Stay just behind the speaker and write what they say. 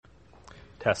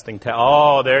Testing.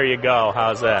 Oh, there you go.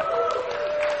 How's that?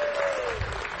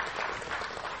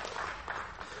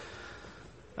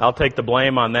 I'll take the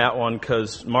blame on that one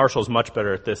because Marshall's much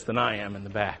better at this than I am in the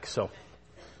back. So,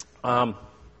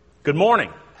 good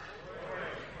morning.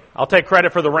 I'll take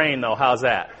credit for the rain, though. How's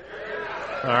that?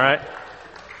 All right.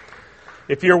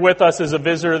 If you're with us as a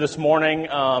visitor this morning,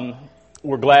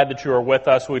 we're glad that you are with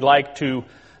us. We'd like to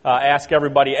ask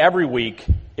everybody every week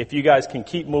if you guys can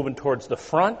keep moving towards the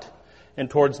front and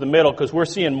towards the middle, because we're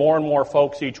seeing more and more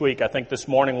folks each week. I think this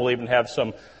morning we'll even have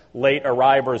some late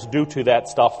arrivers due to that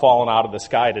stuff falling out of the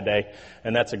sky today,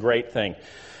 and that's a great thing.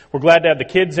 We're glad to have the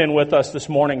kids in with us this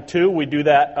morning, too. We do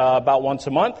that about once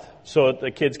a month, so that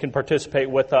the kids can participate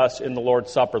with us in the Lord's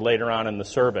Supper later on in the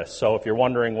service. So if you're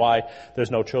wondering why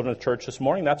there's no children's church this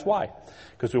morning, that's why,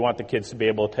 because we want the kids to be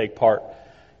able to take part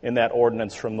in that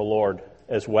ordinance from the Lord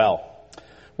as well.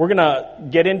 We're going to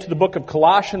get into the book of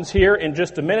Colossians here in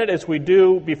just a minute. As we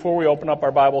do, before we open up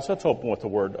our Bibles, let's open with a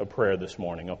word of prayer this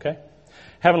morning, okay?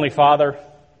 Heavenly Father,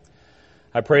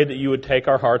 I pray that you would take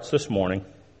our hearts this morning.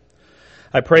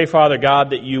 I pray, Father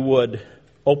God, that you would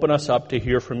open us up to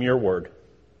hear from your word.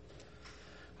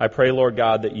 I pray, Lord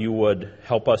God, that you would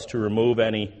help us to remove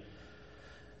any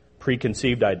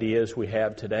preconceived ideas we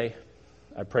have today.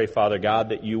 I pray, Father God,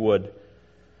 that you would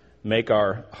make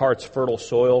our hearts fertile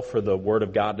soil for the Word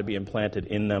of God to be implanted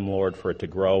in them, Lord, for it to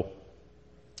grow,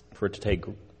 for it to take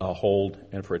a hold,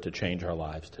 and for it to change our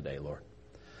lives today, Lord.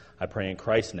 I pray in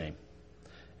Christ's name.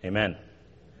 Amen.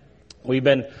 We've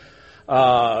been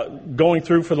going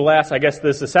through for the last, I guess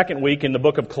this is the second week in the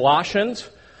book of Colossians,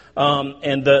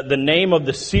 and the name of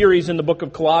the series in the book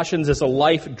of Colossians is A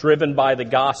Life Driven by the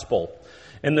Gospel.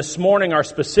 And this morning our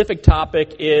specific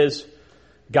topic is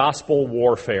gospel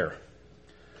warfare.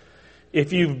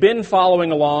 If you've been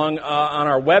following along on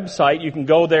our website, you can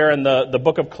go there and the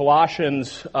Book of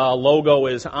Colossians logo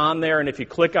is on there. And if you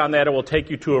click on that, it will take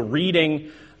you to a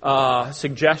reading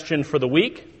suggestion for the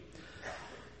week.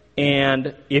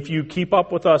 And if you keep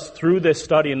up with us through this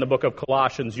study in the Book of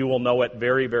Colossians, you will know it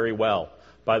very, very well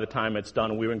by the time it's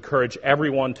done. We encourage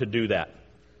everyone to do that.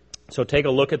 So take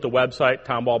a look at the website,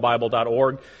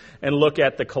 townballbible.org, and look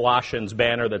at the Colossians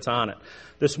banner that's on it.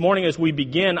 This morning as we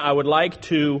begin, I would like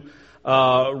to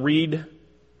read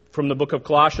from the book of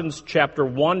Colossians, chapter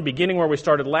 1, beginning where we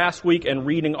started last week and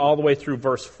reading all the way through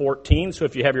verse 14. So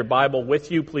if you have your Bible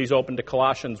with you, please open to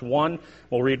Colossians 1.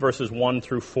 We'll read verses 1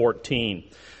 through 14.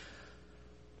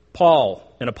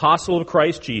 Paul, an apostle of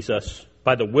Christ Jesus,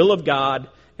 by the will of God,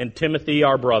 and Timothy,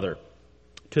 our brother,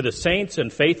 to the saints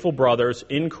and faithful brothers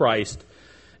in Christ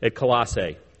at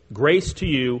Colossae, grace to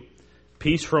you,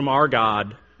 peace from our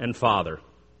God and Father.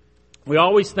 We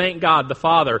always thank God, the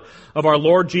Father of our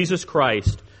Lord Jesus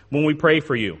Christ, when we pray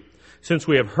for you, since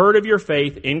we have heard of your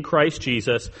faith in Christ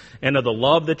Jesus and of the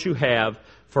love that you have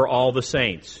for all the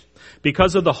saints.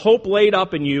 Because of the hope laid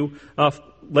up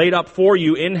for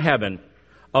you in heaven,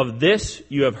 of this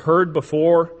you have heard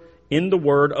before in the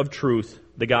word of truth,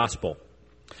 the gospel,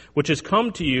 which has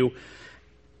come to you,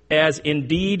 as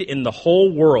indeed in the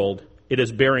whole world it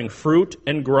is bearing fruit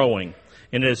and growing,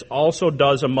 and it also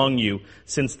does among you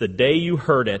since the day you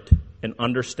heard it and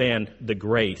understand the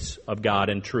grace of God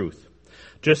in truth.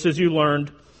 Just as you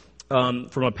learned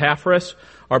from Epaphras,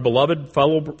 our beloved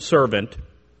fellow servant,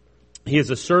 he is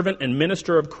a servant and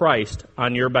minister of Christ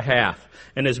on your behalf,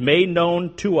 and has made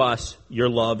known to us your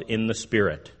love in the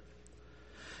Spirit.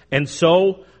 And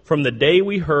so, from the day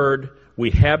we heard,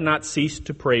 we have not ceased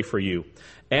to pray for you,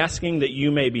 asking that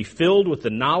you may be filled with the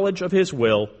knowledge of his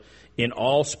will in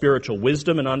all spiritual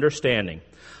wisdom and understanding,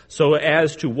 so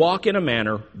as to walk in a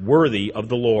manner worthy of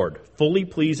the Lord, fully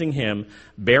pleasing him,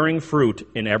 bearing fruit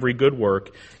in every good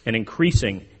work, and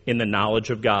increasing in the knowledge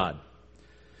of God.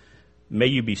 May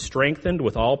you be strengthened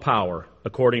with all power,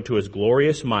 according to his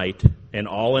glorious might, and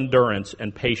all endurance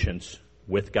and patience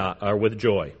with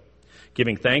joy,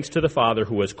 giving thanks to the Father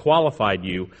who has qualified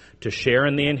you to share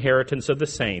in the inheritance of the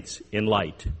saints in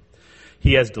light.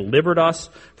 He has delivered us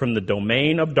from the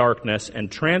domain of darkness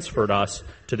and transferred us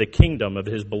to the kingdom of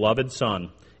his beloved Son,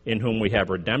 in whom we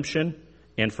have redemption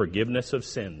and forgiveness of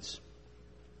sins.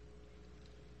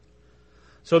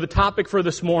 So the topic for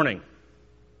this morning,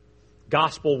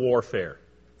 gospel warfare.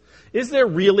 Is there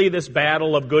really this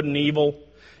battle of good and evil?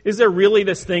 Is there really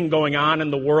this thing going on in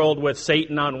the world with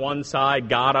Satan on one side,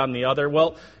 God on the other?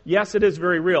 Well, yes, it is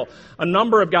very real. A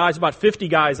number of guys, about 50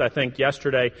 guys, I think,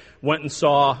 yesterday, went and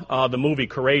saw the movie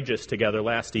Courageous together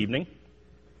last evening.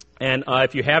 And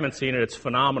if you haven't seen it, it's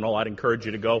phenomenal. I'd encourage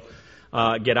you to go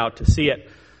get out to see it.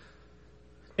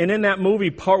 And in that movie,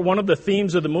 one of the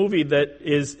themes of the movie that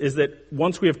is that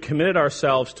once we have committed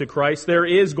ourselves to Christ, there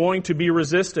is going to be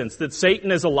resistance, that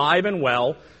Satan is alive and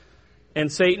well,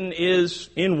 and Satan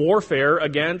is in warfare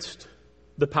against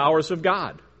the powers of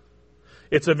God.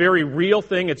 It's a very real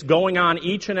thing. It's going on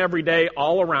each and every day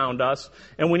all around us,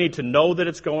 and we need to know that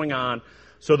it's going on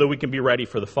so that we can be ready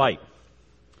for the fight.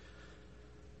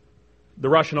 The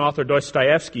Russian author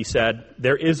Dostoevsky said,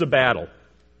 "There is a battle.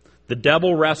 The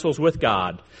devil wrestles with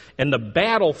God, and the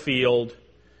battlefield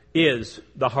is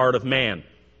the heart of man."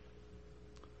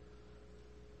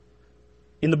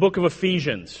 In the book of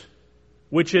Ephesians,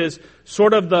 which is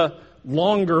sort of the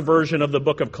longer version of the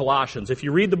book of Colossians. If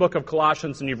you read the book of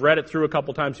Colossians and you've read it through a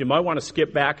couple times, you might want to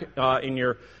skip back in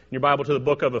your Bible to the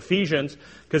book of Ephesians,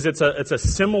 because it's a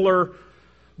similar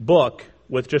book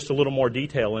with just a little more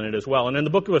detail in it as well. And in the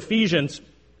book of Ephesians,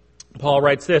 Paul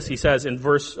writes this. He says in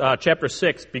chapter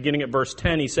 6, beginning at verse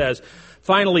 10, he says,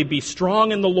 "Finally, be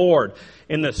strong in the Lord,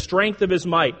 in the strength of His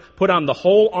might. Put on the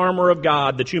whole armor of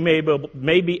God, that you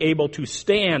may be able to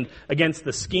stand against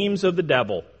the schemes of the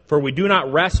devil. For we do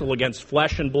not wrestle against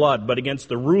flesh and blood, but against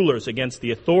the rulers, against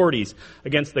the authorities,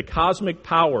 against the cosmic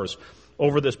powers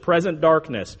over this present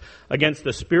darkness, against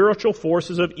the spiritual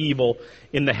forces of evil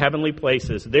in the heavenly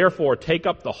places. Therefore, take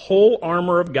up the whole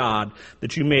armor of God,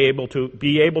 that you may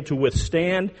be able to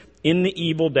withstand in the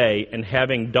evil day, and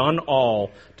having done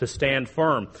all, to stand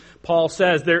firm." Paul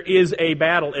says there is a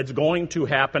battle. It's going to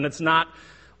happen. It's not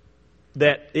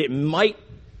that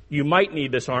you might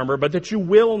need this armor, but that you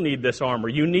will need this armor.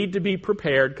 You need to be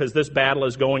prepared, because this battle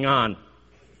is going on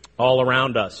all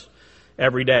around us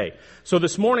every day. So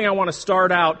this morning I want to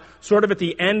start out sort of at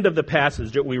the end of the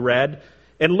passage that we read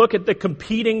and look at the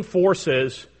competing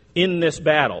forces in this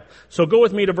battle. So go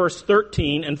with me to verse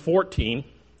 13 and 14,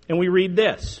 and we read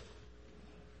this.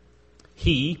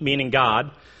 "He," meaning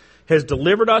God, "has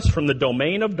delivered us from the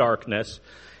domain of darkness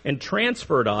and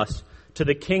transferred us to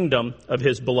the kingdom of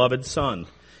His beloved Son,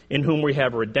 in whom we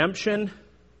have redemption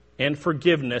and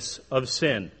forgiveness of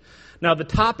sin." Now, the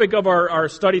topic of our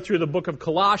study through the book of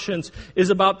Colossians is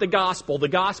about the gospel. The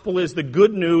gospel is the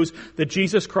good news that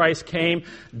Jesus Christ came,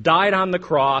 died on the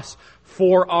cross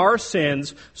for our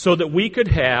sins so that we could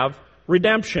have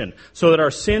redemption, so that our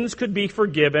sins could be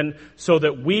forgiven, so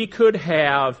that we could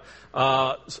have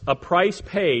a price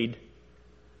paid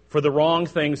for the wrong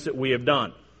things that we have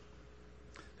done.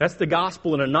 That's the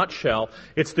gospel in a nutshell.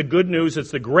 It's the good news, it's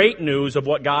the great news of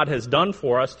what God has done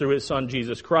for us through His Son,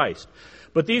 Jesus Christ.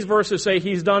 But these verses say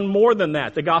He's done more than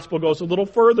that. The gospel goes a little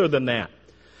further than that.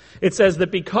 It says that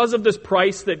because of this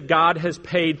price that God has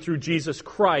paid through Jesus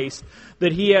Christ,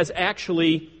 that He has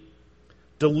actually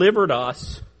delivered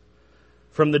us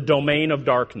from the domain of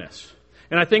darkness.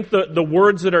 And I think the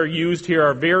words that are used here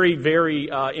are very, very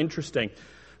interesting,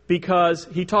 because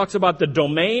he talks about the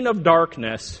domain of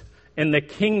darkness and the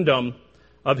kingdom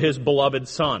of His beloved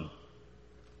Son.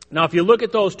 Now, if you look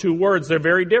at those two words, they're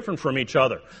very different from each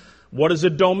other. What is a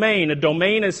domain? A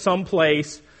domain is some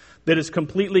place that is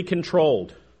completely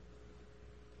controlled.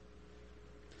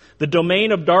 The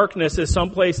domain of darkness is some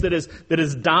place that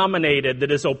is dominated,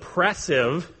 that is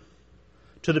oppressive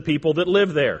to the people that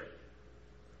live there.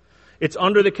 It's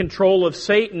under the control of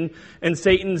Satan, and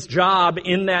Satan's job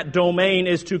in that domain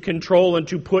is to control and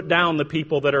to put down the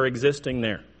people that are existing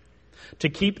there, to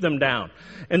keep them down.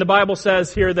 And the Bible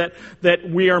says here that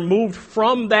we are moved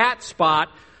from that spot.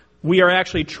 We are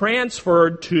actually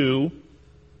transferred to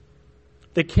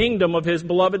the kingdom of His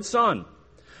beloved Son.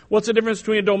 What's the difference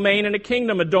between a domain and a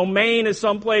kingdom? A domain is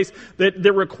someplace that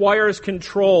requires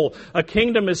control. A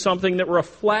kingdom is something that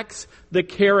reflects the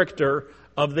character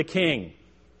of the king.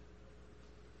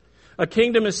 A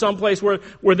kingdom is someplace where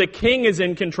the king is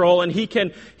in control, and he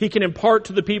can impart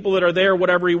to the people that are there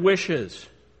whatever he wishes.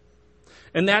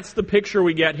 And that's the picture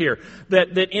we get here.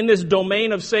 That in this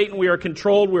domain of Satan we are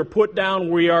controlled, we're put down,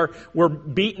 we're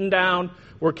beaten down,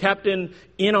 we're kept in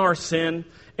our sin.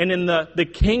 And in the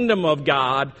kingdom of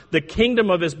God, the kingdom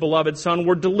of His beloved Son,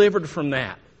 we're delivered from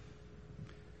that.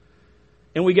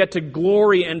 And we get to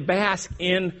glory and bask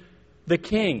in the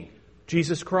King,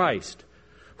 Jesus Christ,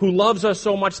 who loves us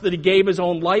so much that He gave His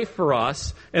own life for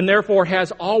us, and therefore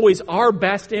has always our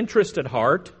best interest at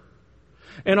heart,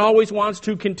 and always wants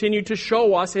to continue to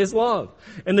show us His love.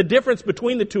 And the difference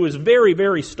between the two is very,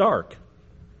 very stark.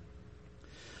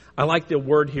 I like the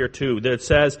word here too, that it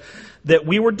says that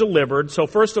we were delivered. So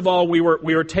first of all, we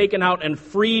were taken out and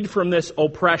freed from this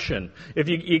oppression. If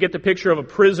you get the picture of a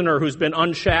prisoner who's been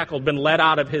unshackled, been let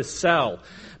out of his cell.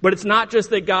 But it's not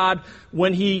just that God,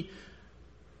 when He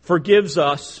forgives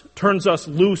us, turns us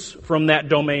loose from that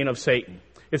domain of Satan.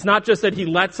 It's not just that he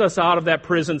lets us out of that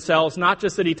prison cell. It's not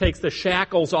just that he takes the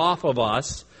shackles off of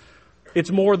us. It's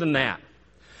more than that.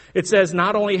 It says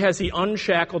not only has he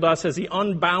unshackled us, has he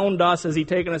unbound us, has he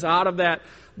taken us out of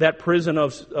that prison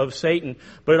of Satan,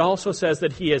 but it also says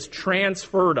that he has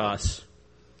transferred us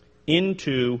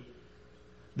into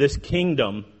this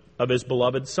kingdom of his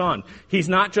beloved Son. He's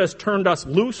not just turned us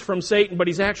loose from Satan, but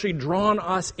he's actually drawn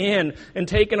us in and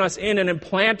taken us in and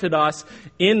implanted us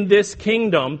in this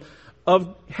kingdom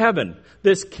of heaven,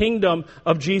 this kingdom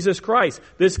of Jesus Christ,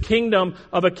 this kingdom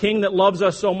of a king that loves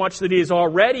us so much that he has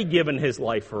already given his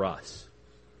life for us.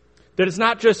 That it's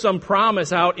not just some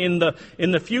promise out in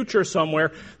the future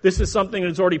somewhere. This is something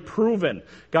that's already proven.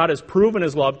 God has proven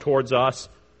his love towards us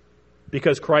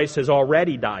because Christ has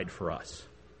already died for us.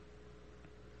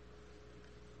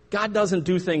 God doesn't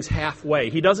do things halfway.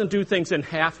 He doesn't do things in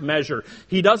half measure.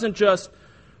 He doesn't just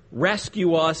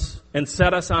rescue us and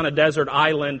set us on a desert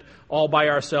island all by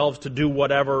ourselves to do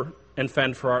whatever and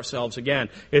fend for ourselves again.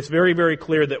 It's very, very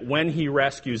clear that when he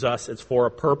rescues us, it's for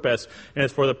a purpose, and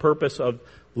it's for the purpose of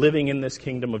living in this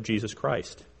kingdom of Jesus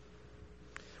Christ.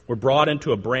 We're brought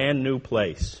into a brand new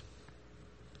place.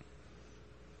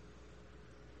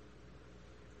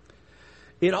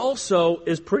 It also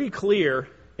is pretty clear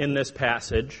in this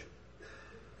passage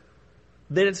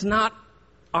that it's not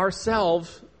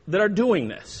ourselves that are doing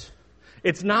this.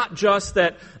 It's not just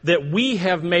that we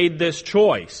have made this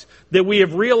choice, that we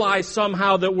have realized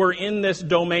somehow that we're in this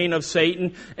domain of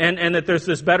Satan and that there's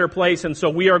this better place, and so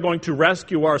we are going to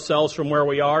rescue ourselves from where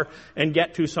we are and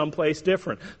get to someplace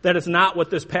different. That is not what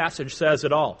this passage says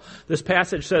at all. This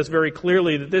passage says very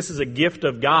clearly that this is a gift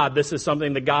of God. This is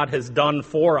something that God has done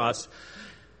for us.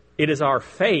 It is our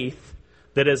faith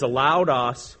that has allowed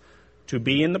us to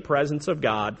be in the presence of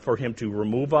God, for him to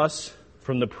remove us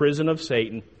from the prison of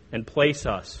Satan and place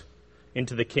us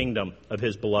into the kingdom of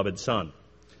his beloved Son.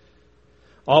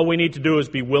 All we need to do is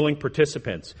be willing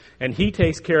participants, and he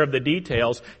takes care of the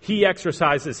details. He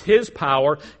exercises his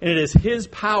power, and it is his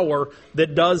power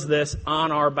that does this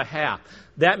on our behalf.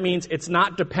 That means it's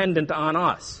not dependent on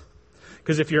us.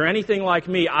 Because if you're anything like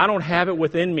me, I don't have it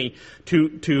within me to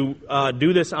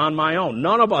do this on my own.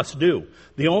 None of us do.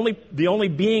 The only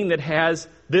being that has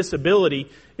this ability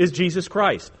is Jesus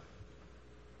Christ.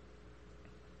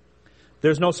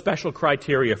 There's no special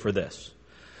criteria for this.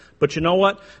 But you know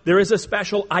what? There is a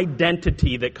special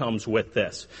identity that comes with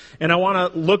this. And I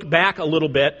want to look back a little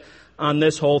bit on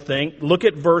this whole thing. Look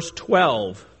at verse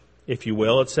 12, if you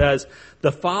will. It says,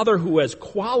 "The Father who has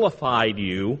qualified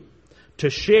you to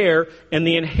share in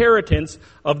the inheritance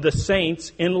of the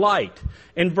saints in light."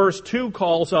 And verse 2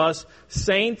 calls us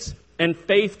saints and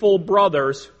faithful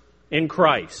brothers in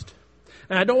Christ.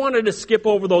 And I don't want to just skip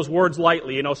over those words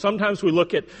lightly. You know, sometimes we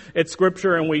look at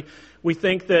Scripture and we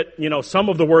think that, you know, some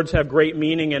of the words have great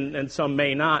meaning and some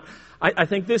may not. I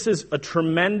think this is a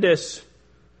tremendous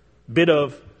bit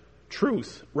of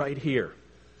truth right here.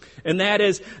 And that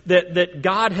is that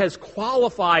God has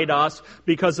qualified us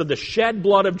because of the shed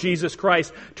blood of Jesus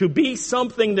Christ to be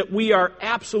something that we are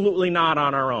absolutely not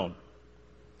on our own.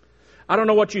 I don't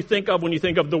know what you think of when you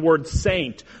think of the word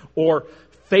saint or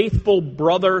faithful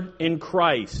brother in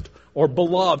Christ or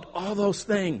beloved, all those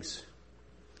things.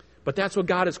 But that's what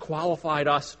God has qualified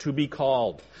us to be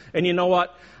called. And you know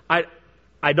what?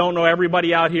 I don't know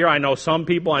everybody out here. I know some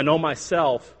people. I know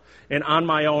myself. And on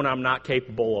my own, I'm not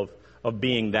capable of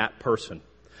being that person.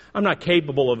 I'm not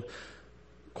capable of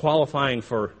qualifying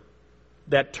for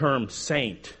that term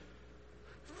saint,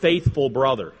 faithful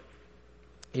brother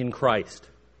in Christ.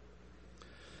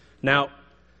 Now,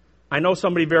 I know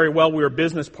somebody very well. We were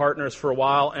business partners for a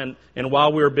while, and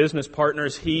while we were business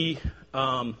partners, he,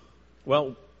 came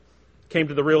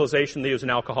to the realization that he was an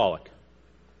alcoholic.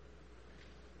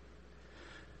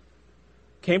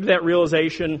 Came to that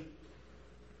realization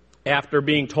after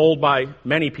being told by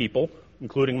many people,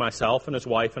 including myself and his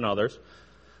wife and others.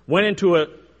 Went into a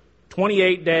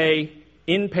 28-day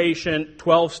inpatient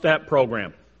 12-step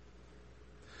program.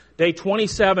 Day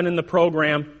 27 in the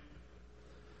program,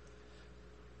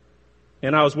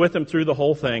 and I was with him through the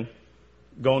whole thing,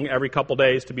 going every couple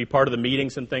days to be part of the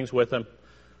meetings and things with him.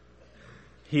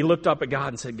 He looked up at God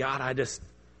and said, "God,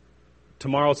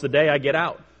 tomorrow's the day I get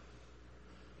out.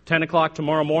 10 o'clock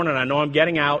tomorrow morning, I know I'm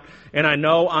getting out, and I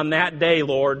know on that day,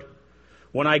 Lord,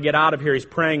 when I get out of here," he's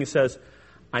praying, he says,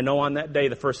 "I know on that day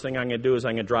the first thing I'm going to do is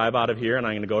I'm going to drive out of here and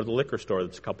I'm going to go to the liquor store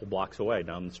that's a couple blocks away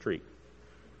down the street.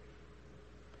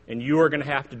 And you are going to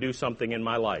have to do something in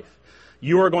my life.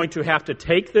 You are going to have to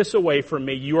take this away from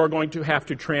me. You are going to have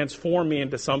to transform me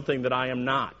into something that I am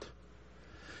not."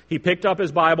 He picked up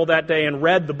his Bible that day and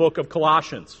read the book of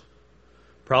Colossians.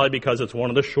 probably because it's one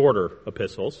of the shorter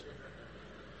epistles.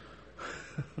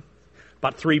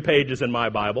 About 3 pages in my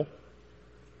Bible.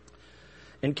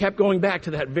 And kept going back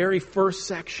to that very first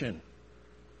section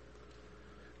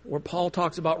where Paul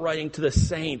talks about writing to the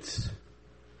saints.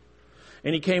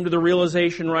 And he came to the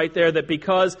realization right there that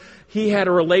because he had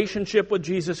a relationship with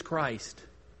Jesus Christ,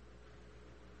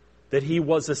 that he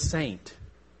was a saint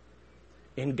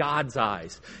in God's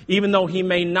eyes. Even though he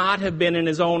may not have been in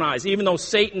his own eyes. Even though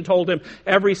Satan told him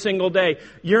every single day,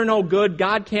 you're no good,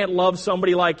 God can't love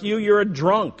somebody like you, you're a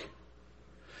drunk.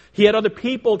 He had other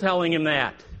people telling him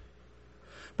that.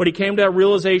 But he came to that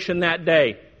realization that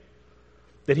day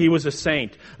that he was a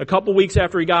saint. A couple weeks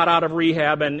after he got out of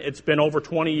rehab, and it's been over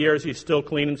 20 years, he's still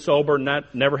clean and sober,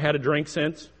 never had a drink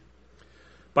since,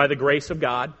 by the grace of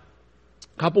God.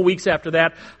 A couple weeks after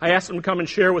that, I asked him to come and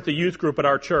share with the youth group at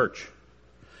our church.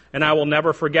 And I will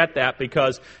never forget that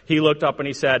because he looked up and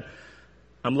he said,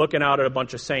 I'm looking out at a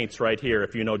bunch of saints right here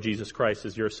if you know Jesus Christ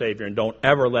as your Savior. And don't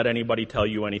ever let anybody tell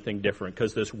you anything different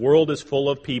because this world is full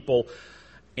of people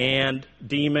and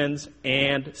demons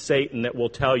and Satan that will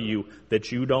tell you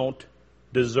that you don't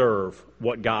deserve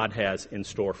what God has in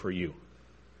store for you.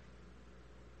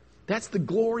 That's the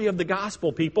glory of the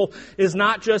gospel, people, is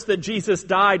not just that Jesus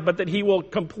died, but that he will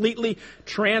completely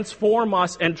transform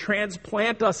us and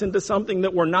transplant us into something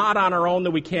that we're not on our own,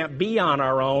 that we can't be on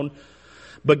our own.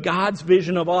 But God's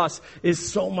vision of us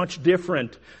is so much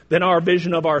different than our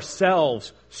vision of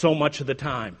ourselves so much of the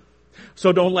time.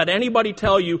 So don't let anybody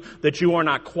tell you that you are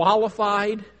not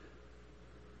qualified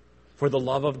for the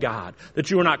love of God,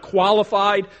 that you are not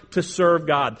qualified to serve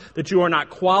God, that you are not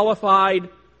qualified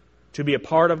to be a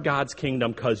part of God's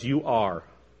kingdom, because you are.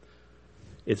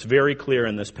 It's very clear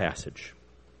in this passage.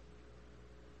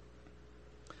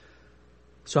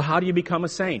 So how do you become a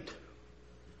saint?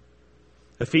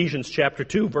 Ephesians chapter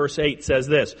 2, verse 8 says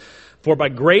this, For by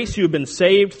grace you have been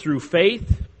saved through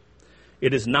faith.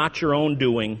 It is not your own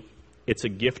doing. It's a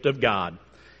gift of God.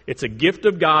 It's a gift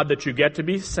of God that you get to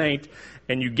be a saint,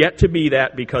 and you get to be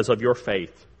that because of your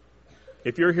faith.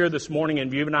 If you're here this morning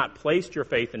and you've not placed your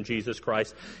faith in Jesus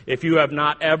Christ, if you've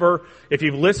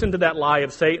listened to that lie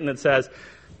of Satan that says,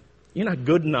 you're not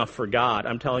good enough for God,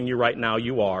 I'm telling you right now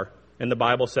you are. And the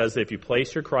Bible says that if you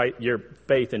place your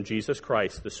faith in Jesus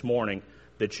Christ this morning,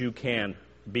 that you can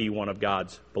be one of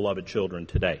God's beloved children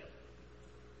today.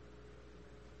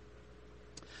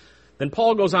 Then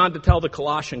Paul goes on to tell the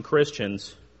Colossian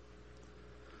Christians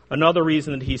another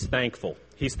reason that he's thankful.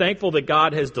 He's thankful that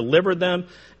God has delivered them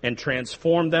and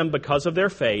transformed them because of their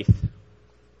faith.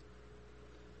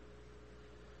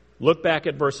 Look back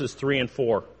at verses 3 and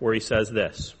 4 where he says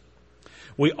this.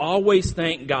 We always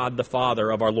thank God the Father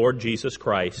of our Lord Jesus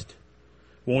Christ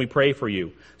when we pray for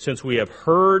you, since we have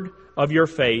heard of your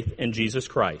faith in Jesus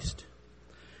Christ.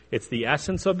 It's the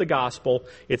essence of the gospel.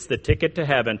 It's the ticket to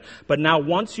heaven. But now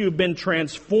once you've been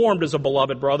transformed as a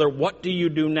beloved brother, what do you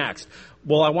do next?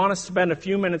 Well, I want to spend a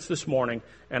few minutes this morning,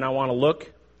 and I want to look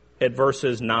at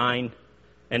verses 9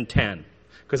 and 10,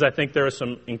 because I think there is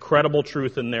some incredible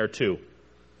truth in there too.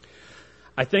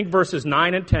 I think verses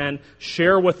 9 and 10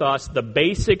 share with us the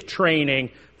basic training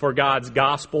for God's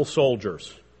gospel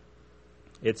soldiers.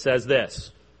 It says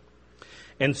this,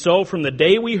 And so from the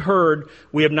day we heard,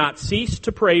 we have not ceased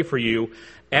to pray for you,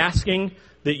 asking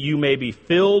that you may be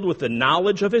filled with the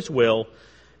knowledge of his will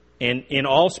and in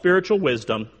all spiritual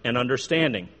wisdom and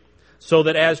understanding, so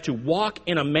that as to walk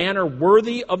in a manner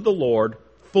worthy of the Lord,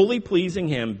 fully pleasing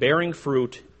him, bearing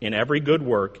fruit in every good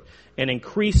work, and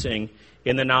increasing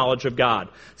in the knowledge of God.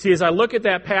 See, as I look at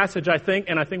that passage, I think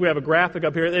we have a graphic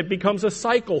up here, it becomes a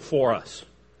cycle for us.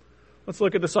 Let's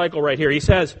look at the cycle right here. He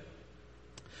says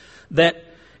that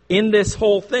in this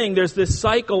whole thing, there's this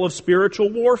cycle of spiritual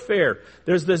warfare.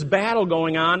 There's this battle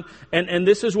going on, and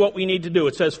this is what we need to do.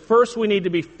 It says, first we need to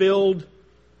be filled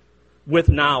with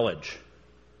knowledge.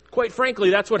 Quite frankly,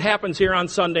 that's what happens here on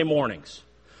Sunday mornings.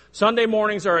 Sunday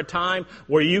mornings are a time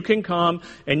where you can come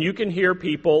and you can hear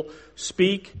people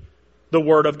speak the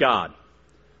Word of God.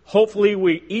 Hopefully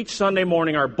we, each Sunday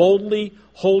morning, are boldly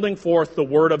holding forth the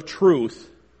word of truth,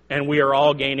 and we are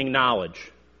all gaining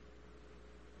knowledge.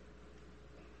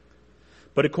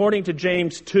 But according to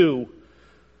James 2,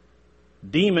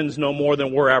 demons know more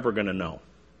than we're ever going to know.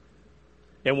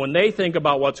 And when they think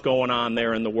about what's going on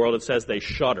there in the world, it says they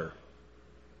shudder.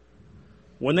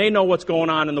 When they know what's going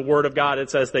on in the Word of God, it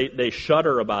says they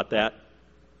shudder about that.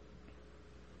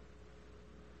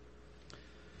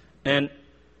 And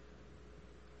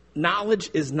knowledge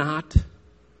is not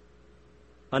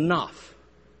enough.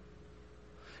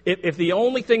 If the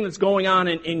only thing that's going on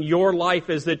in your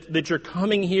life is that you're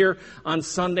coming here on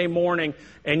Sunday morning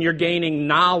and you're gaining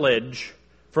knowledge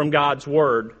from God's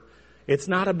Word. It's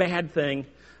not a bad thing,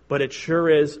 but it sure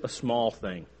is a small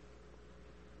thing.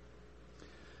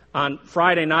 On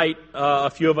Friday night, a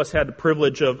few of us had the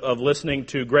privilege of listening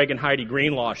to Greg and Heidi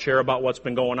Greenlaw share about what's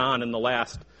been going on in the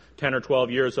last 10 or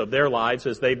 12 years of their lives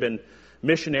as they've been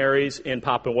missionaries in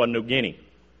Papua New Guinea.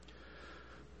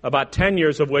 About 10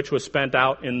 years of which was spent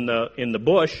out in the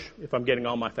bush, if I'm getting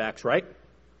all my facts right,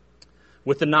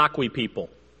 with the Nakwi people.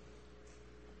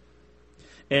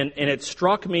 And it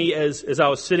struck me as I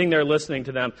was sitting there listening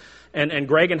to them, and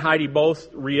Greg and Heidi both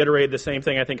reiterated the same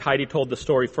thing. I think Heidi told the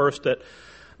story first,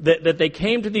 that they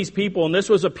came to these people, and this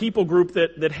was a people group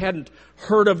that hadn't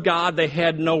heard of God. They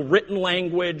had no written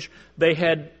language. They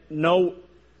had no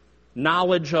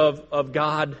knowledge of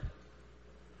God.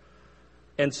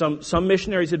 And some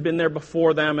missionaries had been there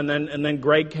before them, and then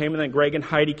Greg came, and then Greg and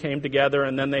Heidi came together,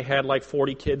 and then they had like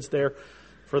 40 kids there.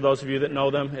 For those of you that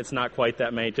know them, it's not quite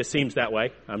that many. It just seems that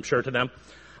way, I'm sure, to them.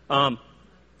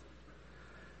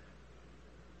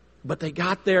 But they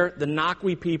got there. The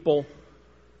Nakwi people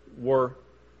were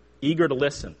eager to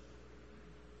listen.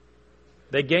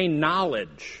 They gained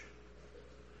knowledge.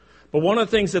 But one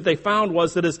of the things that they found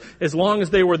was that as long as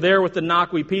they were there with the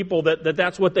Nakwi people,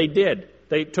 that's what they did.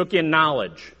 They took in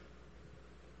knowledge.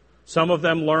 Some of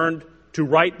them learned to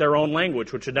write their own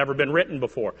language, which had never been written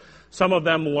before. Some of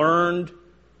them learned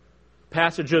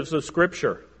passages of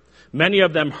Scripture. Many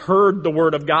of them heard the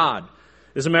Word of God.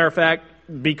 As a matter of fact,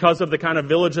 because of the kind of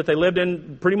village that they lived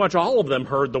in, pretty much all of them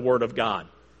heard the Word of God.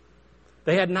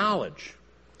 They had knowledge.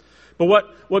 But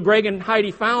what Greg and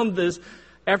Heidi found is,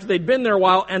 after they'd been there a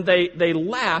while, and they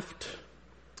left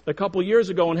a couple years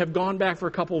ago and have gone back for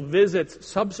a couple visits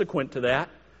subsequent to that,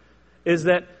 is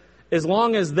that as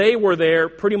long as they were there,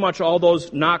 pretty much all those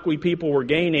Nakwi people were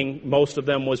gaining, most of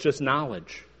them, was just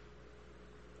knowledge.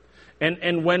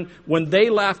 And when they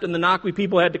left and the Nakwi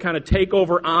people had to kind of take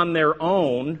over on their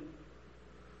own,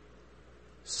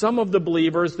 some of the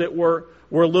believers that were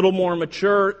a little more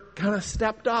mature kind of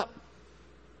stepped up.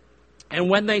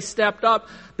 And when they stepped up,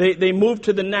 they moved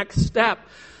to the next step.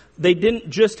 They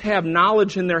didn't just have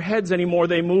knowledge in their heads anymore.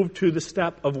 They moved to the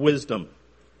step of wisdom.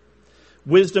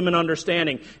 Wisdom and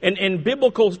understanding. And in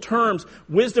biblical terms,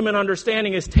 wisdom and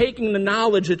understanding is taking the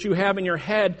knowledge that you have in your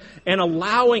head and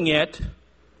allowing it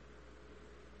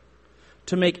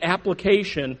to make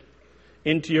application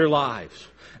into your lives.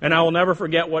 And I will never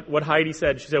forget what Heidi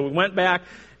said. She said, we went back,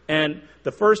 and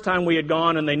the first time we had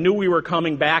gone and they knew we were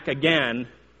coming back again,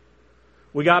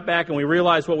 we got back and we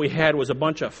realized what we had was a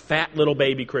bunch of fat little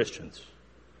baby Christians.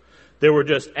 They were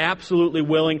just absolutely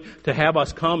willing to have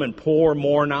us come and pour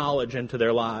more knowledge into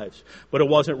their lives. But it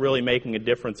wasn't really making a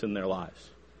difference in their lives.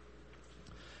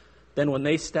 Then when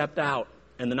they stepped out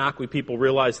and the Nakwi people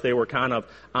realized they were kind of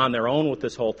on their own with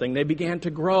this whole thing, they began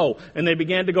to grow. And they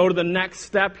began to go to the next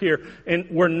step here, and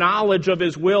where knowledge of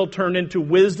His will turned into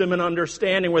wisdom and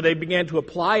understanding, where they began to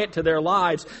apply it to their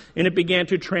lives, and it began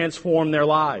to transform their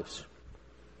lives.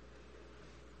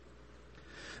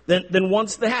 Then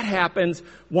once that happens,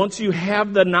 once you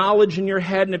have the knowledge in your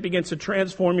head and it begins to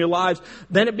transform your lives,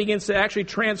 then it begins to actually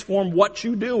transform what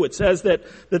you do. It says that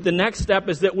the next step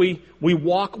is that we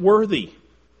walk worthy.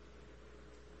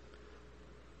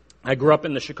 I grew up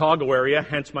in the Chicago area,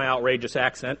 hence my outrageous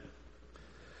accent.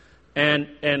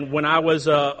 And when I was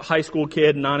a high school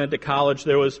kid and on into college,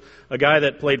 there was a guy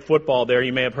that played football there.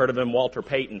 You may have heard of him, Walter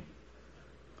Payton.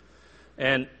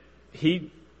 And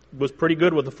he was pretty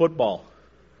good with the football.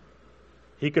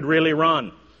 He could really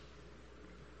run.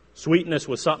 Sweetness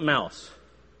was something else.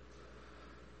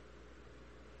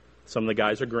 Some of the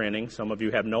guys are grinning. Some of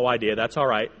you have no idea. That's all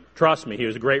right. Trust me, he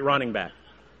was a great running back.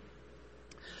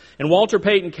 And Walter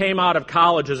Payton came out of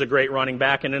college as a great running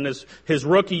back, and in his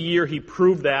rookie year, he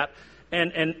proved that.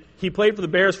 And he played for the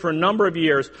Bears for a number of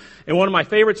years. And one of my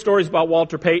favorite stories about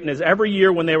Walter Payton is every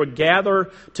year when they would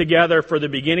gather together for the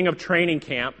beginning of training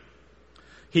camp,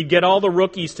 he'd get all the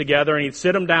rookies together, and he'd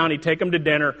sit them down, he'd take them to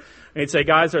dinner, and he'd say,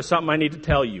 guys, there's something I need to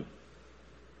tell you.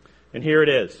 And here it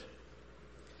is.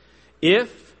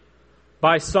 If,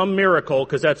 by some miracle,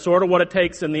 because that's sort of what it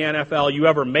takes in the NFL, you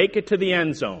ever make it to the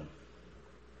end zone,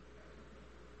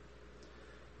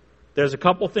 there's a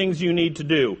couple things you need to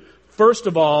do. First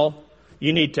of all,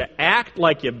 you need to act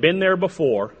like you've been there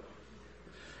before.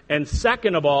 And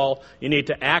second of all, you need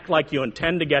to act like you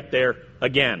intend to get there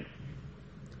again.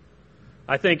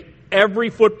 I think every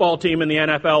football team in the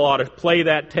NFL ought to play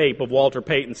that tape of Walter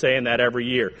Payton saying that every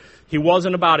year. He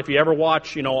wasn't about, if you ever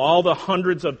watch, all the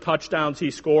hundreds of touchdowns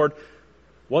he scored,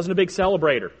 wasn't a big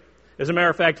celebrator. As a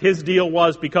matter of fact, his deal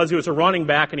was because he was a running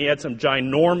back and he had some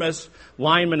ginormous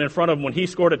linemen in front of him, when he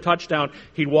scored a touchdown,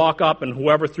 he'd walk up and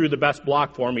whoever threw the best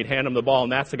block for him, he'd hand him the ball,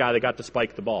 and that's the guy that got to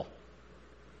spike the ball.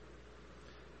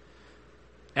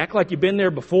 Act like you've been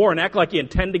there before and act like you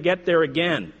intend to get there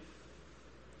again,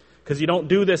 because you don't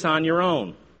do this on your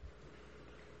own.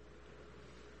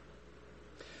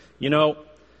 You know,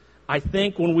 I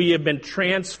think when we have been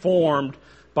transformed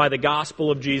by the gospel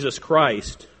of Jesus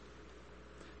Christ,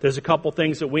 there's a couple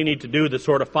things that we need to do that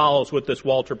sort of follows with this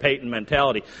Walter Payton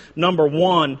mentality. Number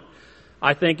one,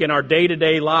 I think in our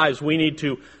day-to-day lives, we need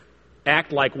to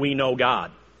act like we know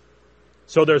God.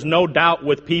 So there's no doubt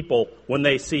with people when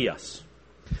they see us.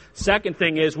 Second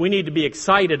thing is, we need to be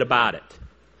excited about it.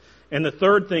 And the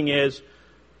third thing is,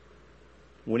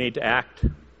 we need to act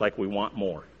like we want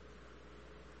more.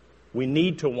 We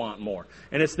need to want more.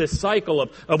 And it's this cycle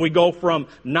of we go from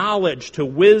knowledge to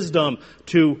wisdom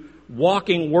to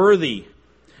walking worthy.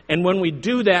 And when we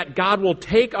do that, God will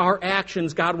take our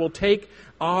actions, God will take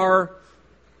our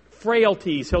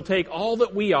frailties, He'll take all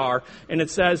that we are, and it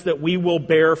says that we will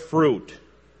bear fruit.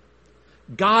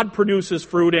 God produces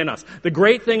fruit in us. The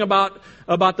great thing about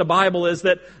the Bible is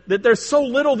that there's so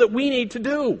little that we need to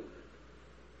do.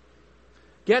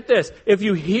 Get this, if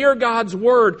you hear God's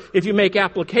Word, if you make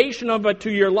application of it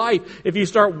to your life, if you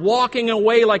start walking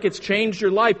away like it's changed your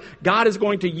life, God is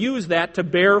going to use that to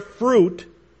bear fruit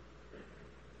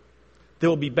that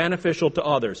will be beneficial to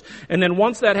others. And then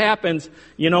once that happens,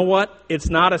 you know what? It's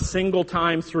not a single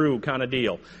time through kind of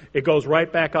deal. It goes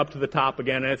right back up to the top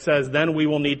again, and it says, then we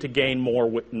will need to gain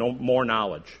more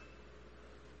knowledge.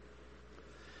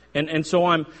 And so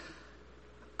I'm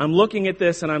looking at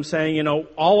this and I'm saying, you know,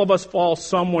 all of us fall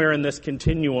somewhere in this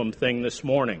continuum thing this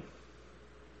morning.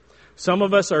 Some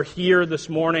of us are here this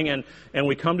morning and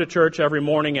we come to church every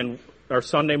morning or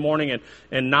Sunday morning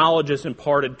and knowledge is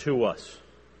imparted to us.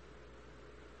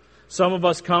 Some of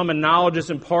us come and knowledge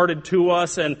is imparted to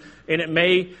us and it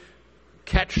may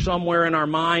catch somewhere in our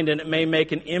mind and it may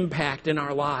make an impact in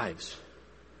our lives.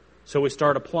 So we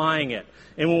start applying it.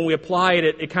 And when we apply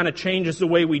it, it kind of changes the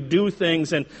way we do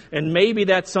things. And maybe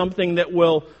that's something that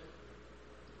will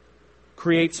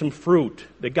create some fruit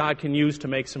that God can use to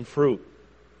make some fruit.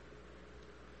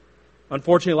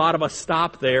 Unfortunately, a lot of us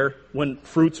stop there when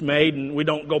fruit's made and we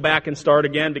don't go back and start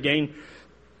again to gain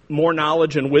more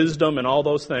knowledge and wisdom and all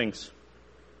those things.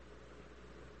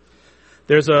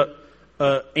 There's a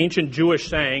ancient Jewish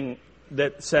saying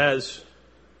that says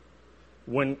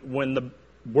when the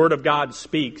Word of God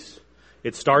speaks,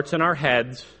 it starts in our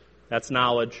heads, that's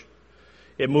knowledge.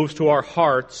 It moves to our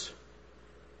hearts,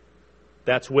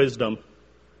 that's wisdom.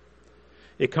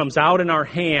 It comes out in our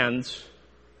hands,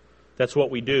 that's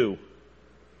what we do.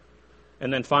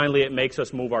 And then finally it makes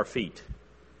us move our feet.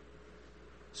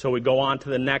 So we go on to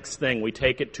the next thing. We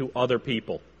take it to other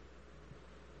people.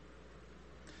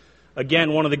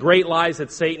 Again, one of the great lies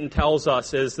that Satan tells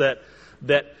us is that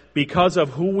because of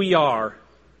who we are,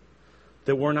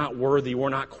 that we're not worthy, we're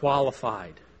not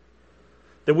qualified,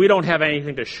 that we don't have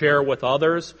anything to share with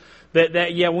others,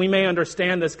 that we may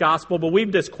understand this gospel, but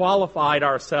we've disqualified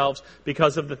ourselves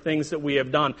because of the things that we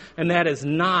have done. And that is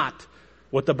not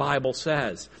what the Bible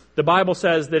says. The Bible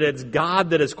says that it's God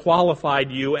that has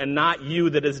qualified you and not you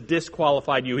that has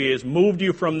disqualified you. He has moved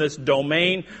you from this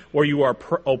domain where you are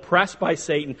oppressed by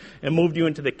Satan and moved you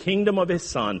into the kingdom of His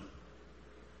Son.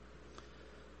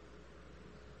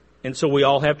 And so we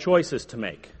all have choices to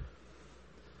make.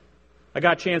 I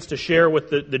got a chance to share with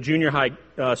the junior high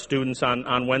students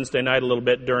on Wednesday night a little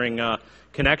bit during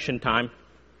connection time.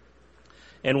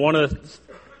 And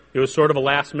it was sort of a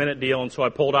last minute deal, and so I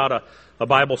pulled out a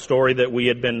Bible story that we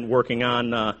had been working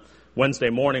on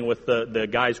Wednesday morning with the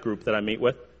guys group that I meet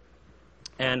with.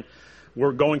 And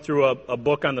we're going through a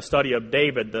book on the study of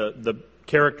David, the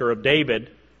character of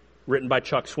David, written by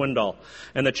Chuck Swindoll.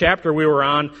 And the chapter we were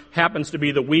on happens to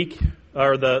be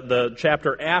the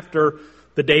chapter after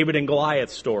the David and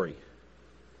Goliath story.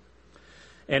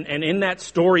 And in that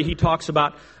story he talks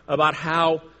about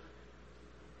how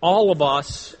all of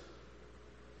us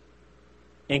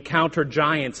encounter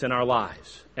giants in our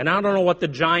lives. And I don't know what the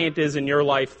giant is in your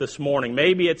life this morning.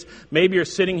 Maybe you're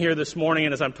sitting here this morning,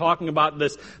 and as I'm talking about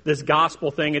this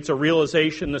gospel thing, it's a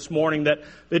realization this morning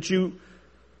that you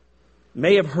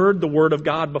may have heard the Word of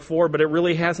God before, but it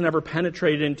really hasn't ever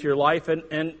penetrated into your life,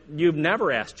 and you've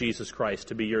never asked Jesus Christ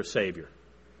to be your Savior.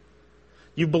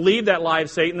 You believe that lie of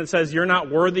Satan that says you're not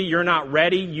worthy, you're not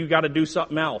ready, you got to do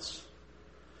something else.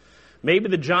 Maybe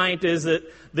the giant is that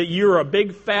you're a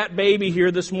big fat baby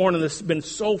here this morning that's been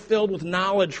so filled with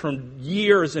knowledge from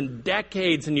years and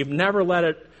decades, and you've never let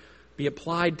it be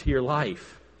applied to your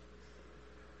life.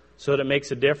 so that it makes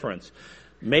a difference.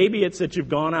 Maybe it's that you've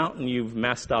gone out and you've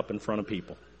messed up in front of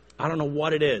people. I don't know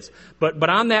what it is. But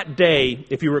on that day,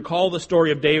 if you recall the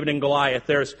story of David and Goliath,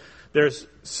 there's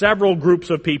several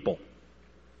groups of people.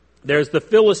 There's the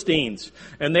Philistines,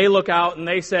 and they look out and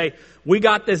they say, we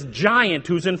got this giant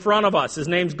who's in front of us. His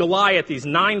name's Goliath. He's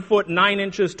 9 foot 9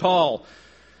 inches tall,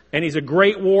 and he's a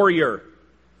great warrior.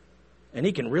 And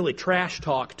he can really trash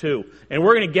talk too. And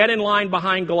we're going to get in line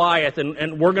behind Goliath,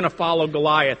 and we're going to follow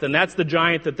Goliath. And that's the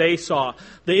giant that they saw.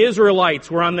 The Israelites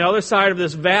were on the other side of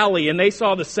this valley, and they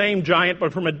saw the same giant,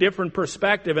 but from a different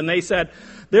perspective. And they said,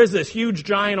 there's this huge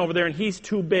giant over there, and he's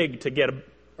too big to get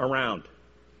around.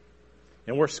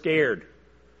 And we're scared.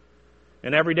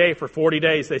 And every day for 40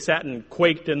 days, they sat and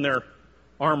quaked in their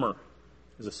armor.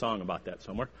 There's a song about that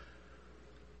somewhere.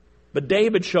 But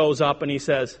David shows up, and he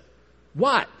says,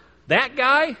 what? That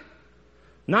guy?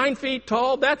 9 feet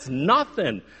tall? That's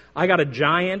nothing. I got a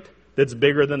giant that's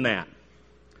bigger than that.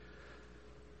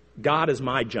 God is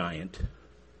my giant.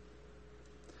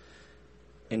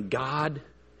 And God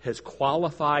has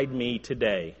qualified me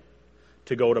today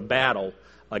to go to battle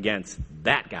against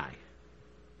that guy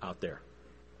out there.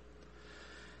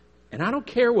 And I don't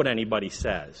care what anybody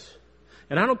says.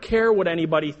 And I don't care what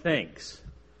anybody thinks.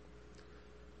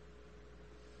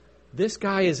 This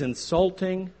guy is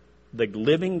insulting the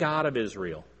living God of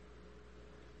Israel,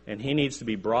 and he needs to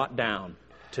be brought down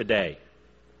today.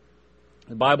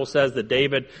 The Bible says that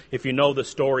David, if you know the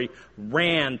story,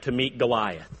 ran to meet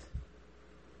Goliath.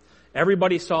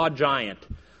 Everybody saw a giant,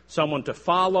 someone to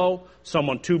follow,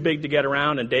 someone too big to get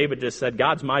around, and David just said,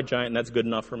 God's my giant, and that's good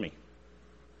enough for me.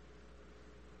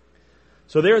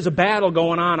 So there's a battle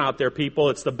going on out there, people.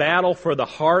 It's the battle for the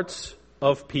hearts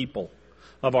of people.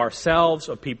 Of ourselves,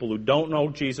 of people who don't know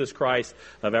Jesus Christ,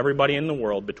 of everybody in the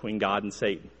world between God and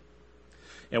Satan.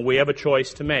 And we have a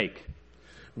choice to make.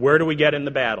 Where do we get in the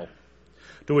battle?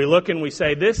 Do we look and we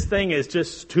say, this thing is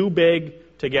just too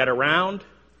big to get around?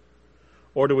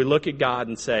 Or do we look at God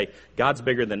and say, God's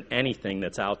bigger than anything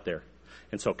that's out there?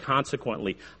 And so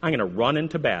consequently, I'm going to run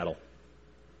into battle.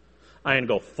 I'm going to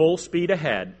go full speed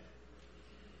ahead.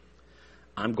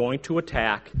 I'm going to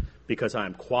attack because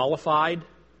I'm qualified.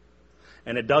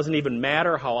 And it doesn't even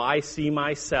matter how I see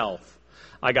myself.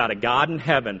 I got a God in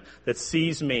heaven that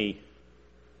sees me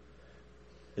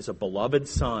as a beloved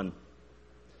son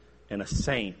and a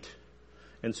saint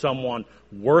and someone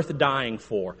worth dying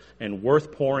for and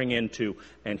worth pouring into,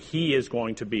 and he is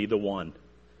going to be the one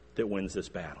that wins this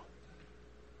battle.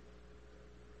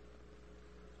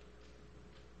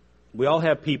 We all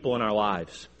have people in our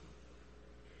lives.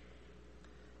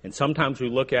 And sometimes we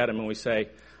look at them and we say,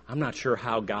 I'm not sure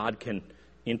how God can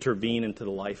intervene into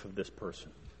the life of this person.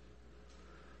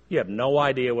 You have no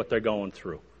idea what they're going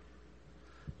through.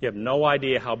 You have no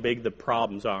idea how big the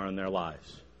problems are in their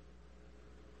lives.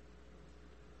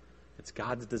 It's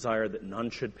God's desire that none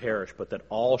should perish, but that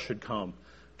all should come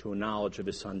to a knowledge of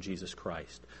His Son, Jesus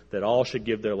Christ. That all should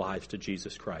give their lives to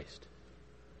Jesus Christ.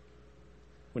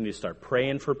 We need to start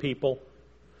praying for people.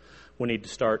 We need to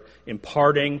start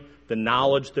imparting the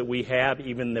knowledge that we have,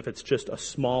 even if it's just a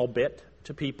small bit,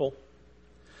 to people.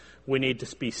 We need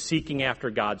to be seeking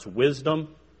after God's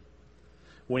wisdom.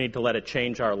 We need to let it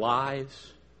change our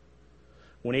lives.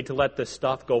 We need to let this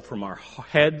stuff go from our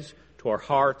heads to our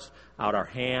hearts, out our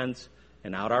hands,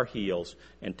 and out our heels,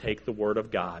 and take the Word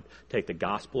of God, take the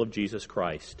gospel of Jesus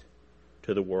Christ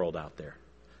to the world out there.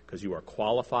 Because you are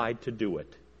qualified to do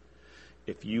it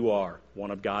if you are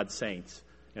one of God's saints.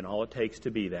 And all it takes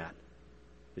to be that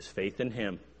is faith in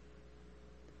Him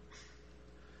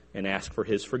and ask for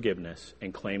His forgiveness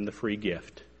and claim the free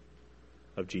gift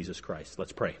of Jesus Christ.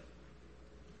 Let's pray.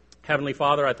 Heavenly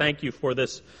Father, I thank You for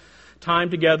this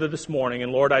time together this morning.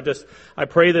 And Lord, I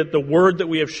pray that the word that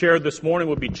we have shared this morning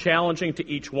would be challenging to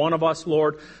each one of us,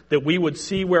 Lord, that we would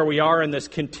see where we are in this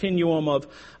continuum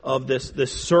of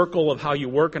this circle of how You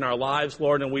work in our lives,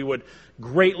 Lord, and we would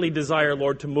greatly desire,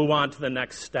 Lord, to move on to the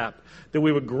next step. That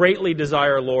we would greatly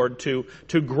desire, Lord, to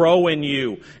grow in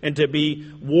You and to be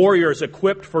warriors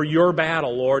equipped for Your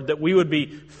battle, Lord. That we would be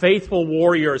faithful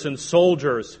warriors and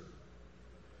soldiers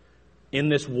in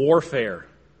this warfare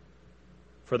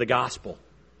for the gospel.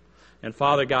 And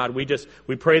Father God, we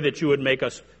pray that You would make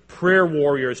us prayer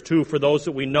warriors too for those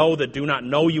that we know that do not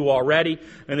know You already,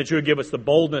 and that You would give us the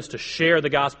boldness to share the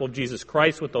gospel of Jesus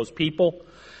Christ with those people.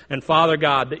 And Father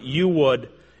God, that You would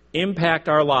impact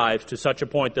our lives to such a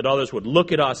point that others would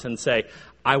look at us and say,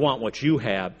 I want what You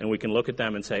have. And we can look at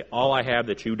them and say, all I have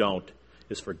that You don't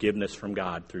is forgiveness from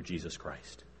God through Jesus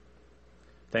Christ.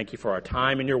 Thank You for our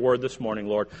time in Your word this morning,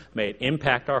 Lord. May it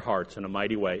impact our hearts in a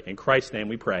mighty way. In Christ's name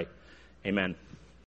we pray. Amen.